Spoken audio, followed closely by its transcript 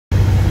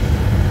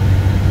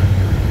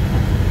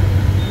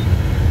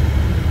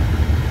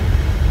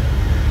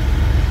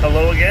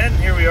again.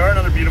 Here we are,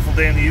 another beautiful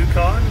day in the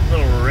Yukon. A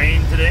little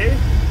rain today.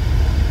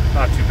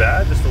 Not too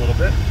bad, just a little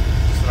bit.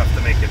 Just enough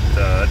to make it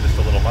just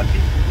a little mucky.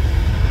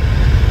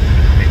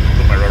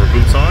 Put my rubber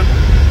boots on.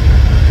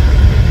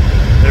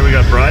 There we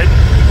got Bride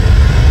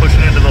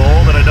pushing into the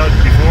hole that I dug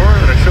before,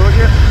 that I showed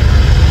you.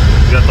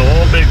 We got the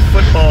whole big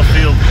football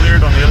field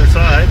cleared on the other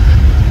side.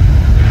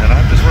 And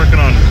I'm just working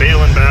on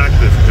baling back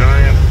this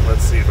giant,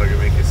 let's see if I can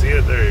make you see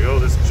it. There you go,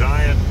 this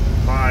giant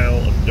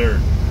pile of dirt.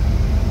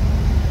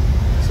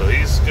 So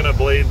he's gonna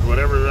blade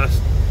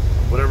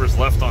whatever's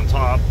left on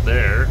top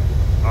there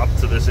up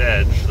to this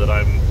edge that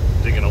I'm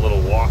digging a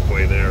little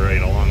walkway there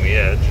right along the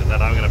edge, and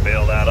then I'm gonna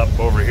bale that up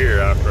over here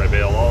after I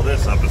bale all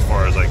this up as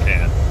far as I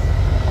can.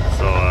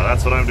 So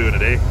that's what I'm doing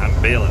today.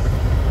 I'm baling.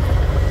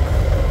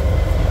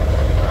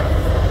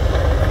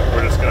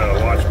 We're just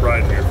gonna watch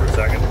Brian here for a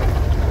second,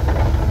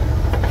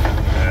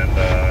 and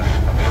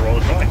I'm gonna roll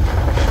the joint.